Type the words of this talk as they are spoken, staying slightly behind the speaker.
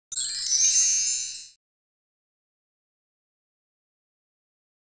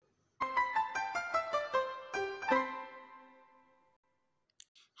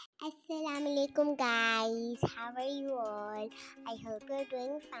Assalamualaikum guys, how are you all? I hope you're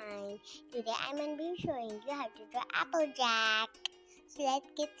doing fine. Today I'm going to be showing you how to do AppleJack. So let's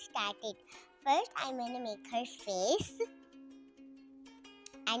get started. First I'm going to make her face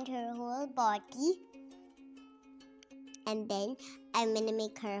and her whole body, and then I'm going to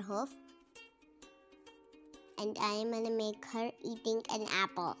make her hoof, and I'm going to make her eating an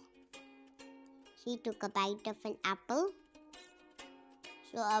apple. She took a bite of an apple.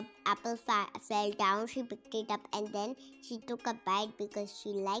 So an apple fell down, she picked it up and then she took a bite because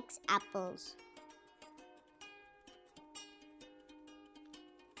she likes apples.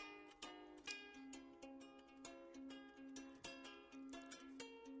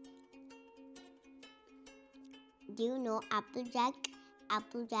 Do you know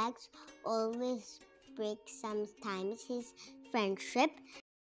Applejack's always breaks sometimes his friendship.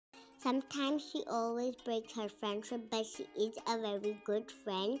 Sometimes she always breaks her friendship, but she is a very good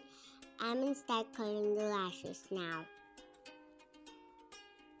friend. I'm going to start coloring the lashes now.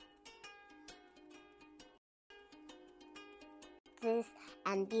 These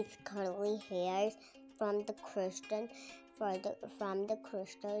curly hairs from the crystal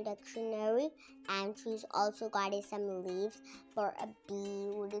dictionary, and she's also got some leaves for a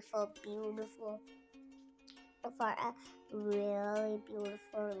really beautiful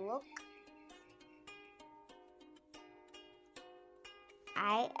look.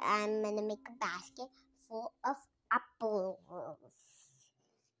 I am gonna make a basket full of apples.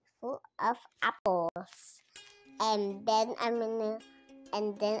 And then I'm gonna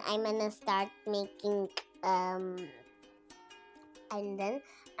start making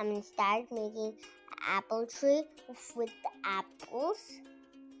apple tree with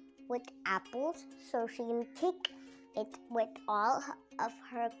apples, so she can pick it with all of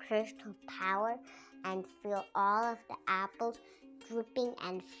her crystal power and feel all of the apples dripping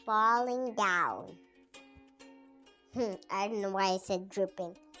and falling down. I don't know why I said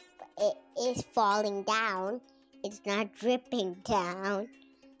dripping, but it is falling down. It's not dripping down.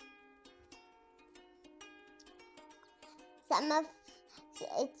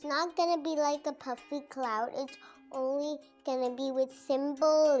 It's not gonna be like a puffy cloud. It's only gonna be with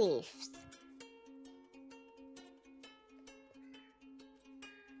simple leaves.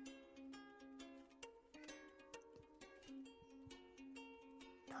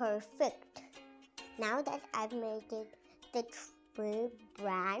 Perfect. Now that I've made it the tree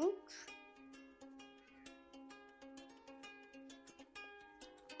branch,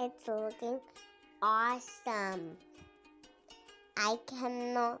 it's looking awesome. I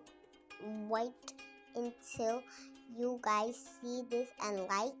cannot wait until you guys see this and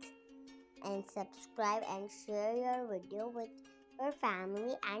like and subscribe and share your video with your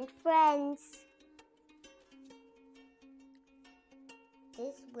family and friends.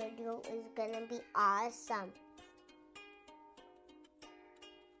 This video is gonna be awesome.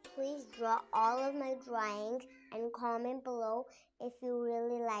 Please draw all of my drawings and comment below if you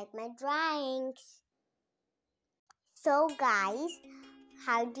really like my drawings. So guys,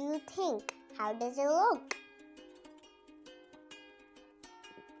 how do you think? How does it look?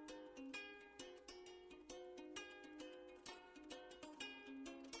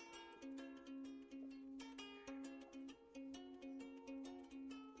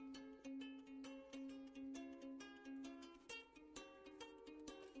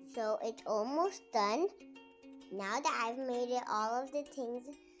 So it's almost done. Now that I've made it all of the things,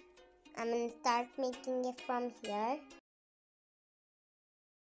 I'm going to start making it from here.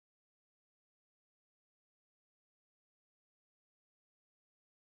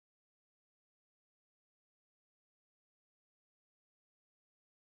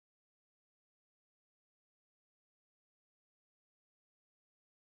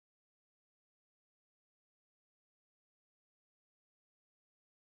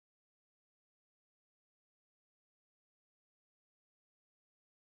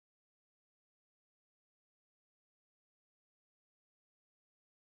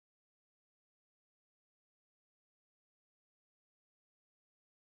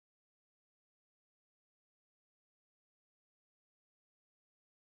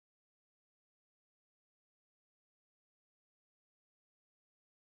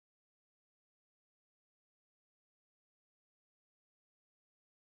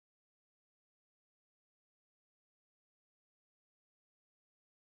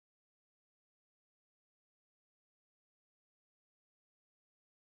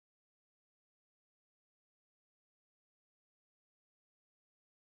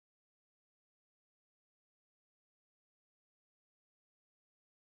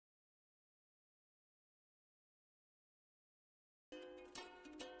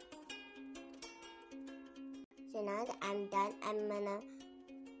 So now that I'm done, I'm gonna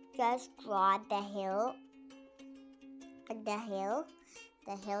just draw the hill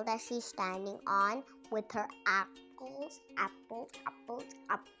that she's standing on with her apples.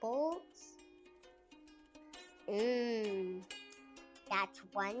 That's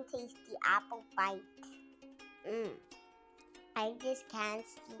one tasty apple bite. I just can't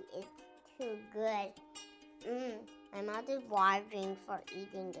see it too good. My mouth is watering for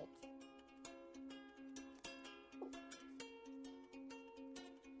eating it.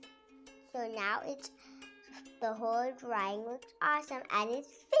 So now the whole drawing looks awesome and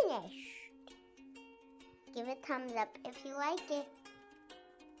it's finished. Give it a thumbs up if you like it.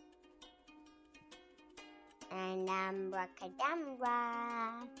 And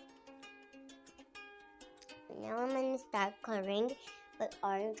abracadabra. Now I'm going to start coloring with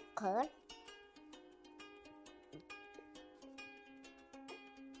orange color.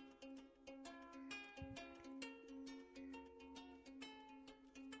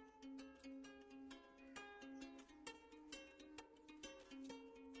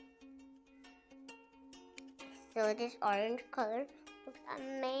 So this orange color looks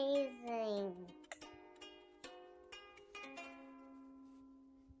amazing.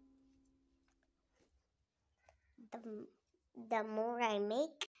 The more I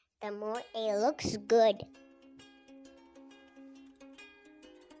make, the more it looks good.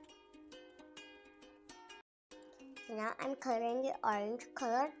 So now I'm coloring the orange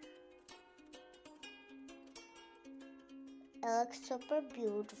color. It looks super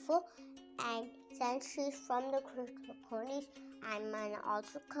beautiful. And since she's from the Crystal Ponies, I'm gonna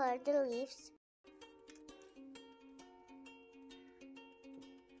also color the leaves.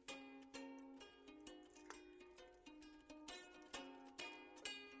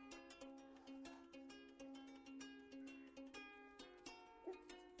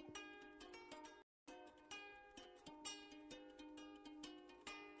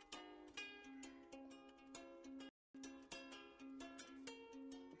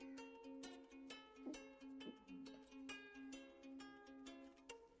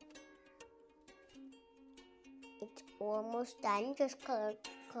 It's almost done. Just color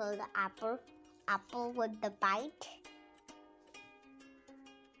the apple with the bite.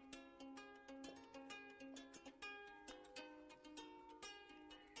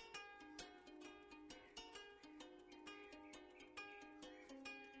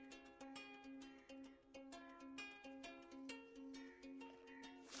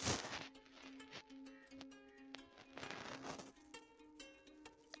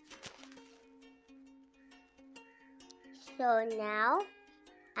 So now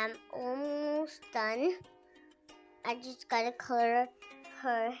I'm almost done. I just gotta color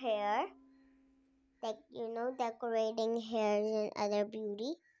her hair, like decorating hairs and other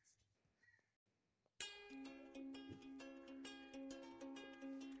beauty.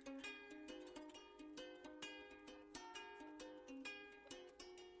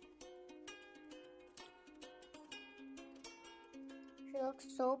 She looks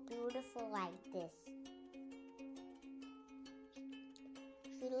so beautiful like this.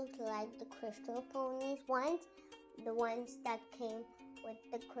 She looks like the Crystal Ponies ones, the ones that came with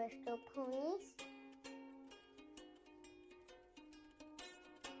the Crystal Ponies.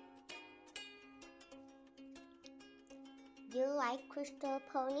 Do you like Crystal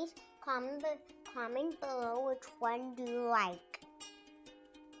Ponies? Comment below which one do you like.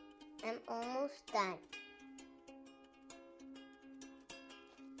 I'm almost done.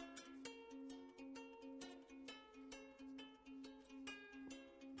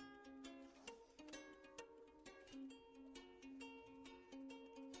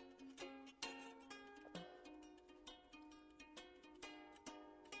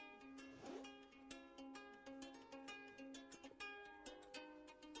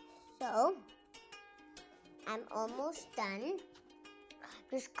 So, I'm almost done.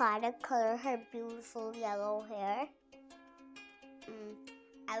 Just gotta color her beautiful yellow hair.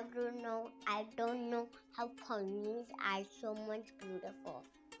 I don't know how ponies are so much beautiful.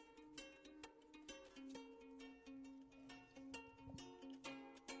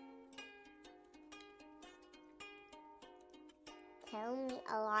 Tell me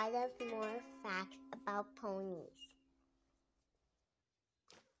a lot of more facts about ponies.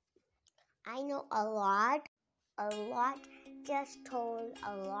 I know a lot, just told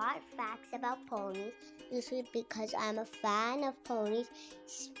a lot of facts about ponies. This is because I'm a fan of ponies,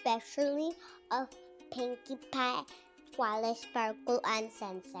 especially of Pinkie Pie, Twilight Sparkle, and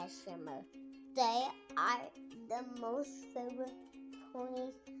Sunset Shimmer. They are the most favorite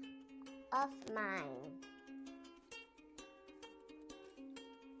ponies of mine.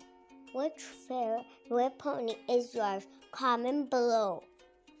 Which favorite pony is yours? Comment below.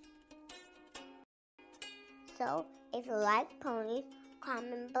 So, if you like ponies,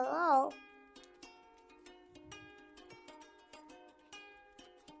 comment below.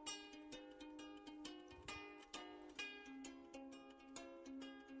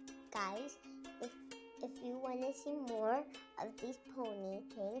 Guys, if you want to see more of these pony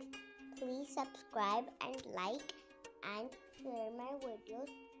things, please subscribe and like and share my videos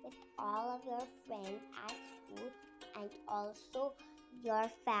with all of your friends at school and also your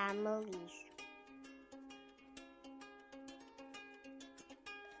families.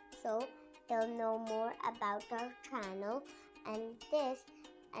 So they'll know more about our channel, and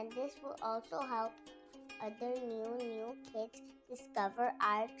this will also help other new kids discover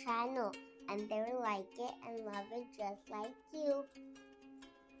our channel, and they will like it and love it just like you.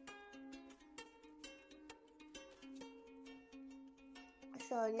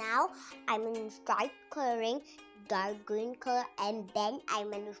 So now I'm going to start coloring dark green color, and then I'm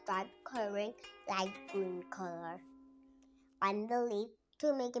going to start coloring light green color on the leaf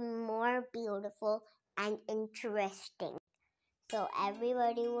to make it more beautiful and interesting. So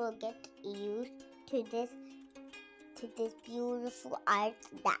everybody will get used to this beautiful art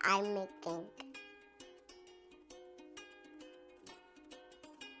that I'm making.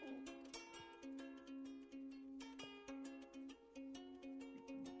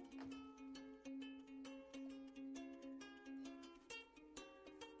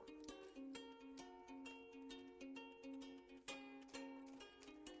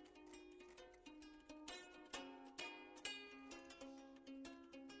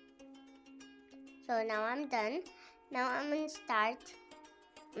 So now I'm done. Now I'm gonna start.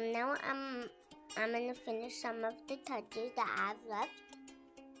 Now I'm gonna finish some of the touches that I have left.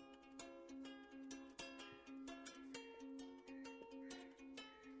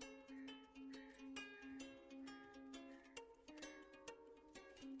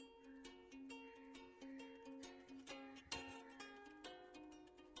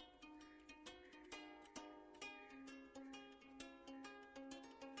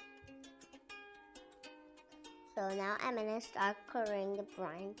 So now I'm gonna start coloring the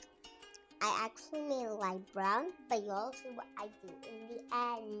brown. I actually made a light brown, but you'll see what I do in the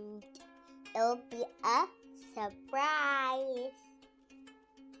end. It'll be a surprise.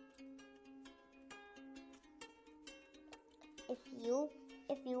 If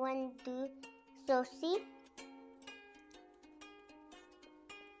you want to do so, see.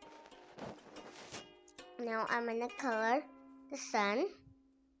 Now I'm gonna color the sun,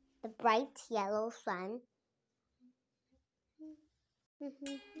 the bright yellow sun.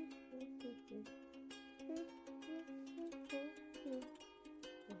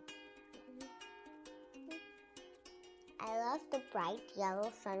 I love the bright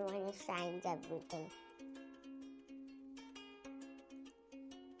yellow sun when it shines everything.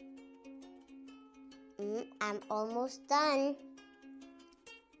 I'm almost done.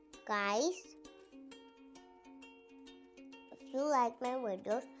 Guys, if you like my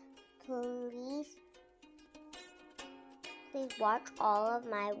videos, please watch all of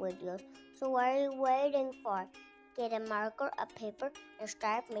my videos. So what are you waiting for? Get a marker, a paper, and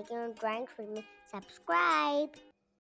start making a drawing for me. Subscribe!